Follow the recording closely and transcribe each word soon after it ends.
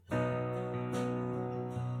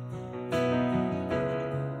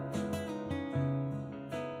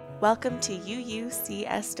Welcome to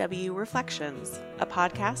UUCSW Reflections, a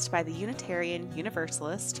podcast by the Unitarian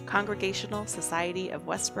Universalist Congregational Society of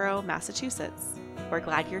Westboro, Massachusetts. We're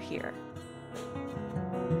glad you're here.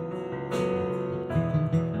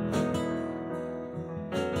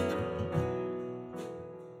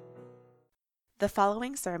 The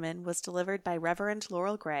following sermon was delivered by Reverend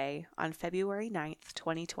Laurel Gray on February 9th,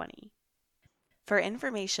 2020. For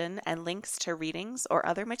information and links to readings or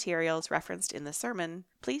other materials referenced in the sermon,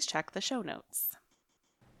 please check the show notes.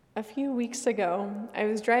 A few weeks ago, I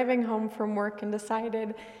was driving home from work and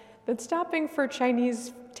decided that stopping for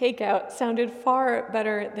Chinese takeout sounded far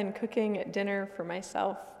better than cooking dinner for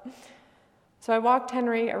myself. So I walked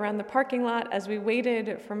Henry around the parking lot as we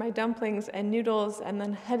waited for my dumplings and noodles and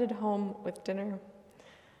then headed home with dinner.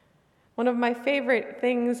 One of my favorite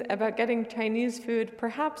things about getting Chinese food,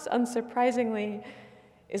 perhaps unsurprisingly,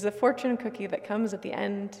 is the fortune cookie that comes at the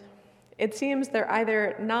end. It seems they're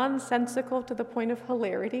either nonsensical to the point of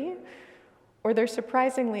hilarity, or they're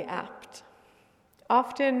surprisingly apt.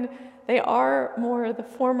 Often, they are more the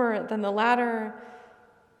former than the latter,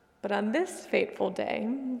 but on this fateful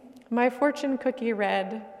day, my fortune cookie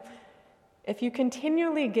read, "If you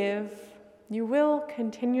continually give, you will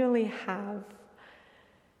continually have."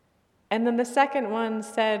 And then the second one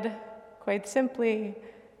said, quite simply,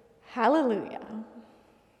 "Hallelujah."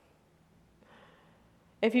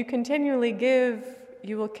 If you continually give,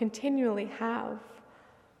 you will continually have.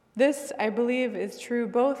 This, I believe, is true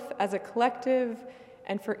both as a collective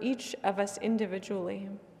and for each of us individually.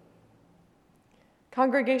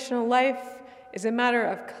 Congregational life is a matter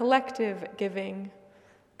of collective giving,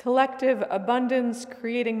 collective abundance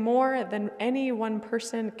creating more than any one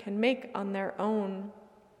person can make on their own.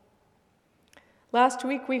 Last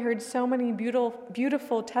week, we heard so many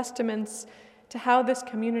beautiful testaments to how this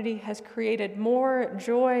community has created more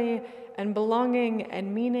joy and belonging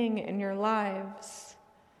and meaning in your lives.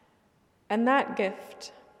 And that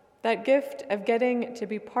gift of getting to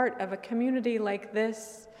be part of a community like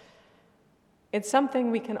this, it's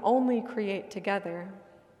something we can only create together.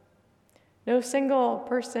 No single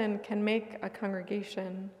person can make a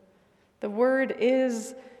congregation. The word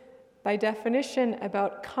is, by definition,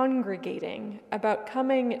 about congregating, about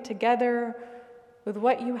coming together with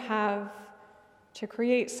what you have to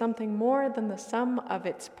create something more than the sum of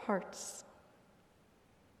its parts.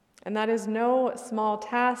 And that is no small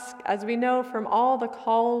task, as we know from all the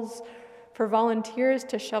calls for volunteers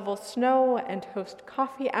to shovel snow and host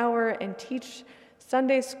coffee hour and teach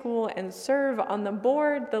Sunday school and serve on the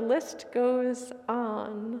board. The list goes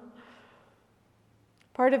on.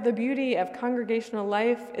 Part of the beauty of congregational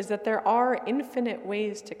life is that there are infinite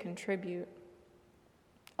ways to contribute.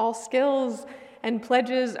 All skills and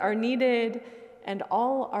pledges are needed, and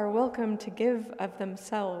all are welcome to give of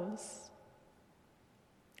themselves.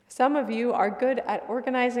 Some of you are good at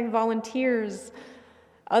organizing volunteers,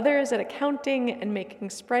 others at accounting and making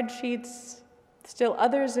spreadsheets. Still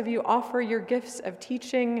others of you offer your gifts of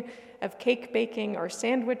teaching, of cake baking or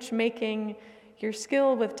sandwich making, your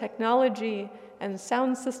skill with technology and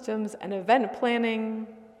sound systems and event planning.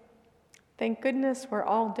 Thank goodness we're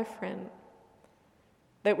all different,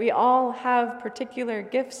 that we all have particular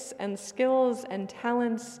gifts and skills and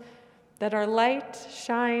talents, that our light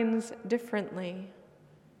shines differently.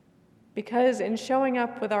 Because in showing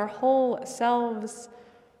up with our whole selves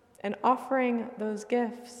and offering those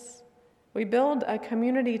gifts, we build a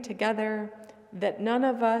community together that none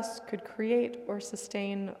of us could create or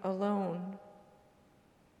sustain alone.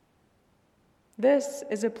 This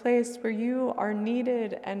is a place where you are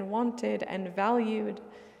needed and wanted and valued,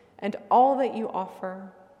 and all that you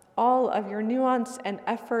offer, all of your nuance and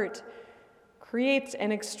effort, creates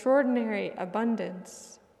an extraordinary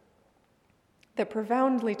abundance that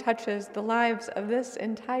profoundly touches the lives of this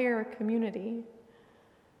entire community.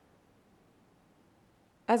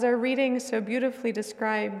 As our reading so beautifully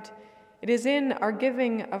described, it is in our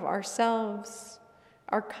giving of ourselves,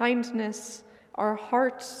 our kindness, our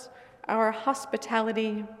hearts, our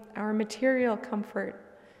hospitality, our material comfort.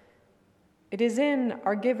 It is in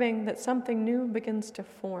our giving that something new begins to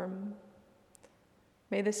form.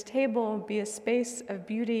 May this table be a space of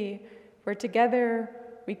beauty where together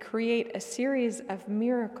we create a series of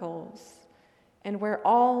miracles and where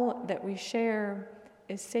all that we share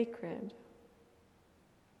is sacred.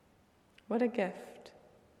 What a gift.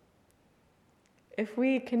 If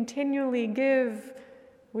we continually give,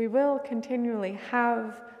 we will continually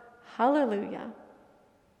have. Hallelujah.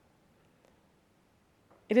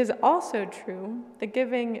 It is also true that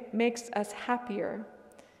giving makes us happier.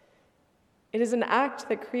 It is an act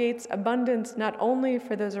that creates abundance not only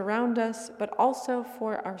for those around us, but also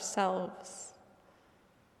for ourselves.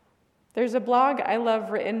 There's a blog I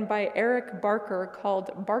love written by Eric Barker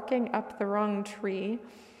called Barking Up the Wrong Tree,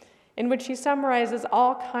 in which he summarizes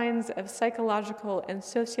all kinds of psychological and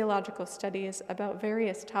sociological studies about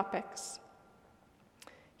various topics.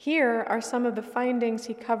 Here are some of the findings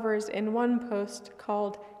he covers in one post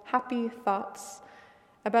called Happy Thoughts,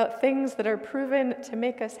 about things that are proven to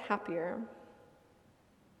make us happier.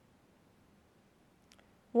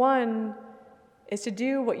 One is to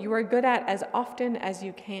do what you are good at as often as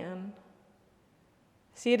you can.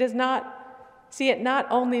 See, it not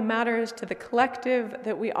only matters to the collective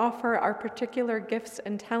that we offer our particular gifts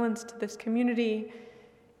and talents to this community,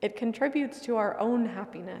 it contributes to our own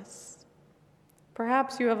happiness.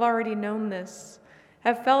 Perhaps you have already known this,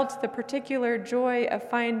 have felt the particular joy of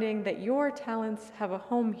finding that your talents have a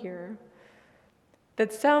home here,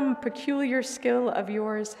 that some peculiar skill of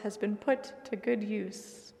yours has been put to good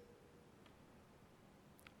use.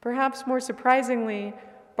 Perhaps more surprisingly,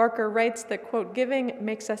 Barker writes that, quote, giving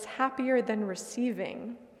makes us happier than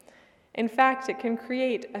receiving. In fact, it can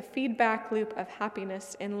create a feedback loop of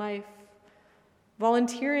happiness in life.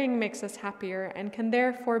 Volunteering makes us happier and can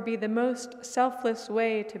therefore be the most selfless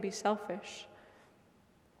way to be selfish.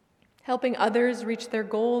 Helping others reach their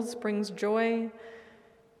goals brings joy.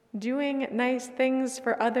 Doing nice things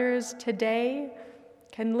for others today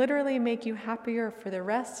can literally make you happier for the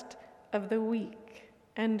rest of the week,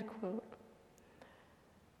 end quote.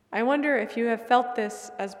 I wonder if you have felt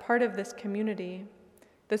this as part of this community,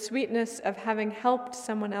 the sweetness of having helped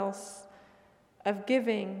someone else, of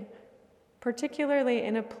giving, particularly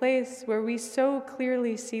in a place where we so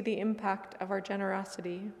clearly see the impact of our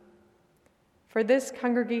generosity. For this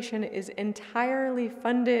congregation is entirely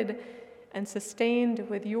funded and sustained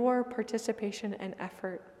with your participation and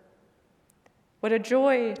effort. What a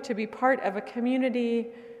joy to be part of a community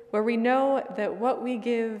where we know that what we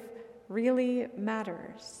give really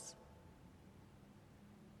matters.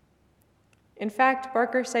 In fact,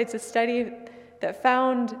 Barker cites a study that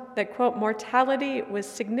found that, quote, mortality was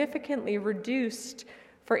significantly reduced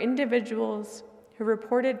for individuals who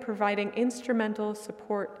reported providing instrumental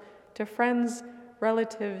support to friends,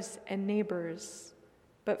 relatives, and neighbors.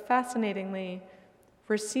 But fascinatingly,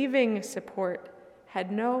 receiving support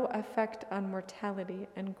had no effect on mortality,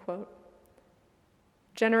 end quote.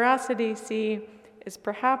 Generosity, see, is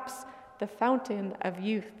perhaps the fountain of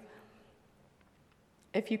youth.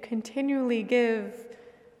 If you continually give,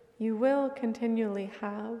 you will continually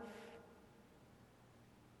have.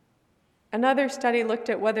 Another study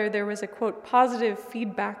looked at whether there was a, quote, positive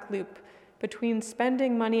feedback loop between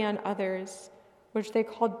spending money on others, which they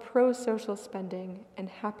called pro-social spending, and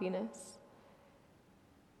happiness.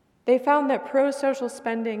 They found that pro-social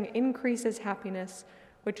spending increases happiness,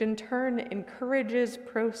 which in turn encourages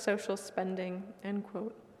pro-social spending, end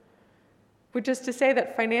quote. Which is to say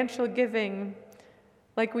that financial giving,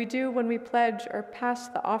 like we do when we pledge or pass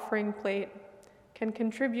the offering plate, can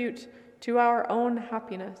contribute to our own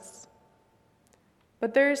happiness.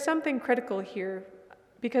 But there is something critical here,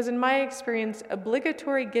 because in my experience,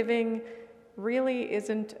 obligatory giving really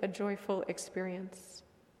isn't a joyful experience.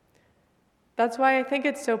 That's why I think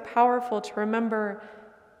it's so powerful to remember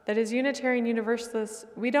that as Unitarian Universalists,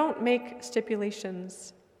 we don't make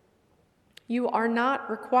stipulations. You are not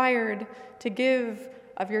required to give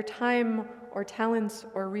of your time or talents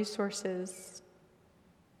or resources.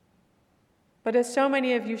 But as so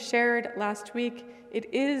many of you shared last week,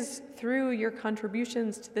 it is through your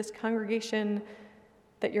contributions to this congregation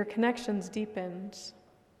that your connections deepened.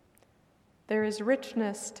 There is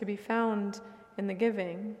richness to be found in the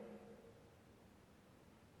giving.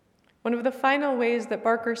 One of the final ways that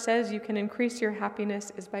Barker says you can increase your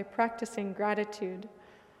happiness is by practicing gratitude.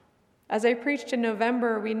 As I preached in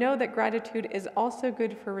November, we know that gratitude is also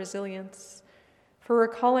good for resilience, for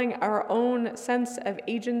recalling our own sense of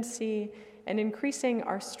agency and increasing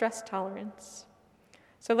our stress tolerance.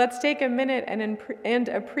 So let's take a minute and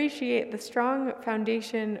appreciate the strong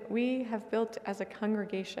foundation we have built as a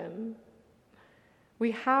congregation.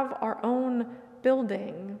 We have our own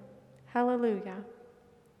building. Hallelujah.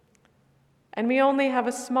 And we only have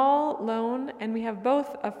a small loan, and we have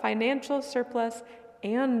both a financial surplus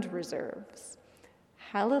and reserves.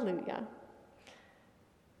 Hallelujah.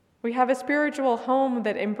 We have a spiritual home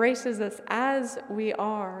that embraces us as we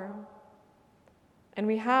are. And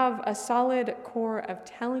we have a solid core of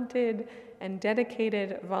talented and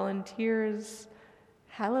dedicated volunteers.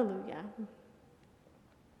 Hallelujah.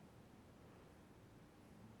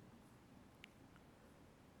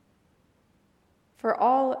 For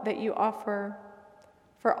all that you offer,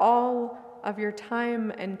 for all of your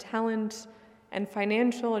time and talent and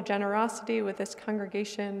financial generosity with this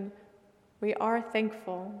congregation, we are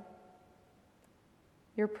thankful.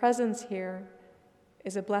 Your presence here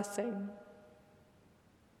is a blessing.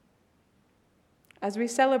 As we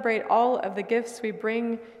celebrate all of the gifts we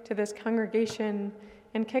bring to this congregation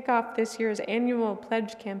and kick off this year's annual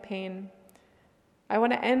pledge campaign, I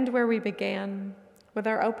want to end where we began, with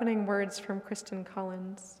our opening words from Kristen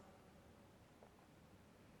Collins.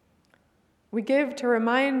 We give to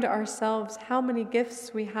remind ourselves how many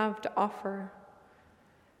gifts we have to offer.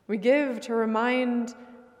 We give to remember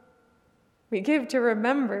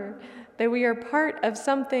that we are part of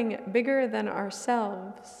something bigger than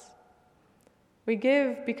ourselves. We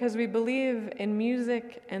give because we believe in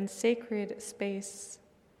music and sacred space.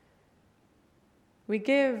 We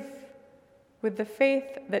give with the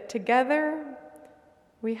faith that together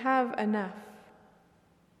we have enough.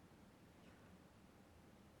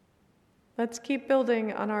 Let's keep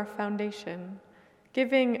building on our foundation,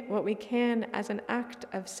 giving what we can as an act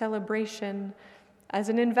of celebration, as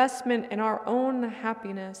an investment in our own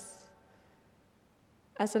happiness,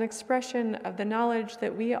 as an expression of the knowledge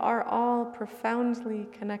that we are all profoundly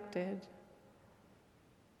connected.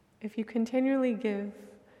 If you continually give,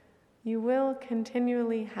 you will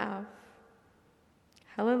continually have.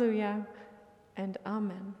 Hallelujah and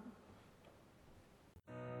amen.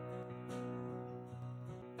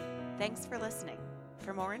 Thanks for listening.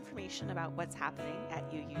 For more information about what's happening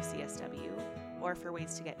at UUCSW, or for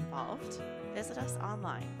ways to get involved, visit us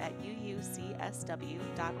online at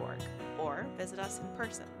uucsw.org or visit us in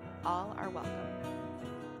person. All are welcome.